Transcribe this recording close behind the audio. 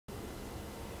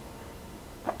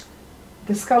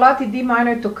The Scarlatti D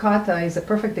minor toccata is a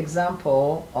perfect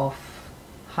example of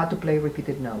how to play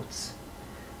repeated notes.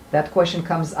 That question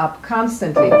comes up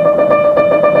constantly.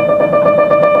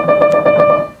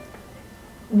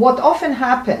 What often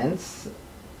happens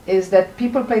is that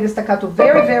people play the staccato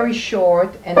very, very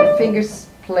short, and the fingers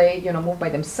play, move by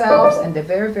themselves, and they're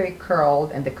very, very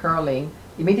curled, and the curling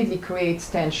immediately creates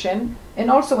tension.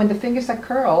 And also when the fingers are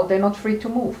curled, they're not free to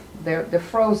move. They're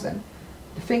frozen.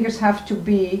 The fingers have to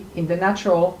be in the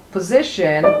natural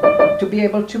position to be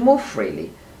able to move freely.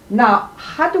 Now,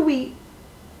 how do we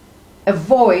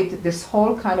avoid this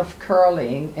whole kind of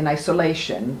curling and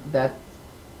isolation that,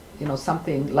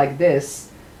 something like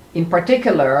this in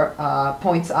particular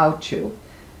points out to?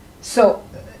 So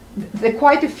there are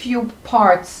quite a few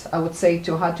parts, I would say,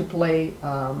 to how to play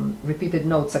repeated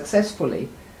notes successfully,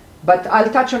 but I'll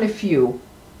touch on a few.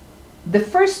 The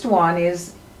first one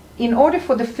is, in order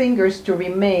for the fingers to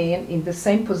remain in the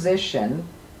same position,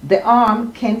 the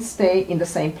arm can't stay in the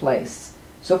same place.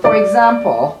 So for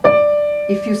example,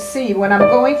 if you see, when I'm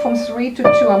going from 3 to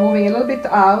 2, I'm moving a little bit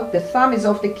out, the thumb is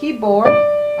off the keyboard,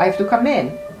 I have to come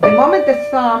in. The moment the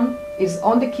thumb is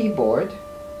on the keyboard,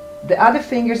 the other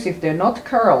fingers, if they're not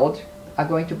curled, are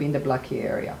going to be in the black key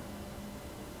area.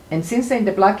 And since they're in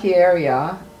the black key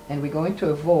area, and we're going to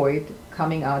avoid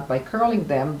coming out by curling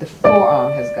them, the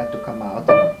forearm has got to come out.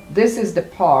 This is the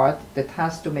part that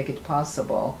has to make it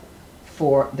possible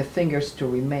for the fingers to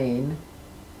remain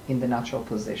in the natural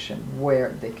position where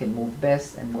they can move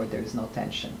best and where there is no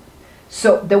tension.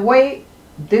 So the way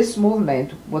this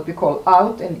movement, what we call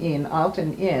out and in,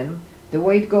 the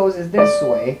way it goes is this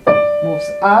way. Moves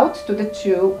out to the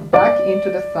 2, back into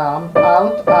the thumb,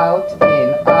 out, out,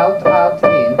 in, out, out,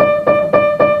 in.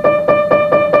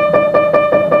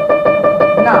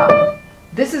 Now,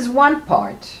 this is one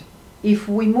part. If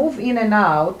we move in and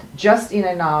out, just in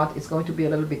and out, it's going to be a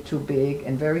little bit too big,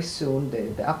 and very soon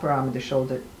the upper arm and the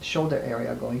shoulder area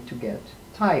are going to get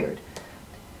tired.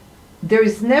 There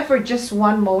is never just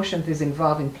one motion that is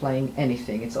involved in playing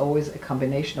anything. It's always a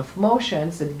combination of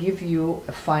motions that give you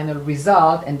a final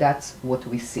result, and that's what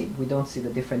we see. We don't see the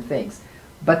different things.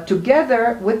 But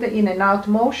together with the in and out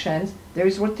motions, there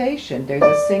is rotation. There is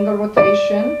a single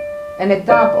rotation and a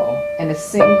double, and a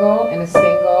single, and a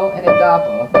single, and a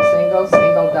double. Single,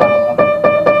 single, double.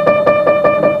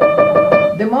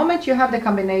 The moment you have the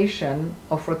combination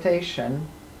of rotation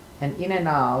and in and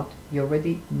out, you're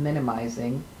already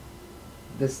minimizing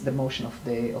the motion of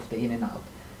the in and out.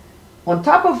 On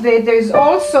top of that, there is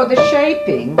also the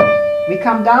shaping. We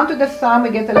come down to the thumb, we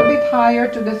get a little bit higher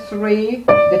to the 3,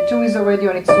 the 2 is already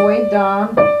on its way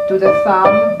down to the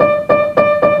thumb.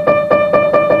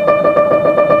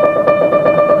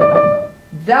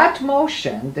 That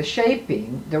motion, the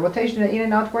shaping, the rotation, the in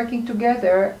and out working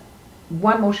together,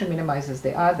 one motion minimizes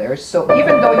the other. So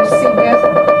even though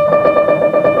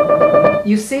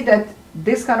you see that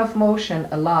this kind of motion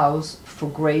allows for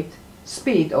great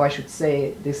speed, or I should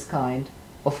say this kind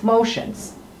of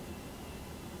motions.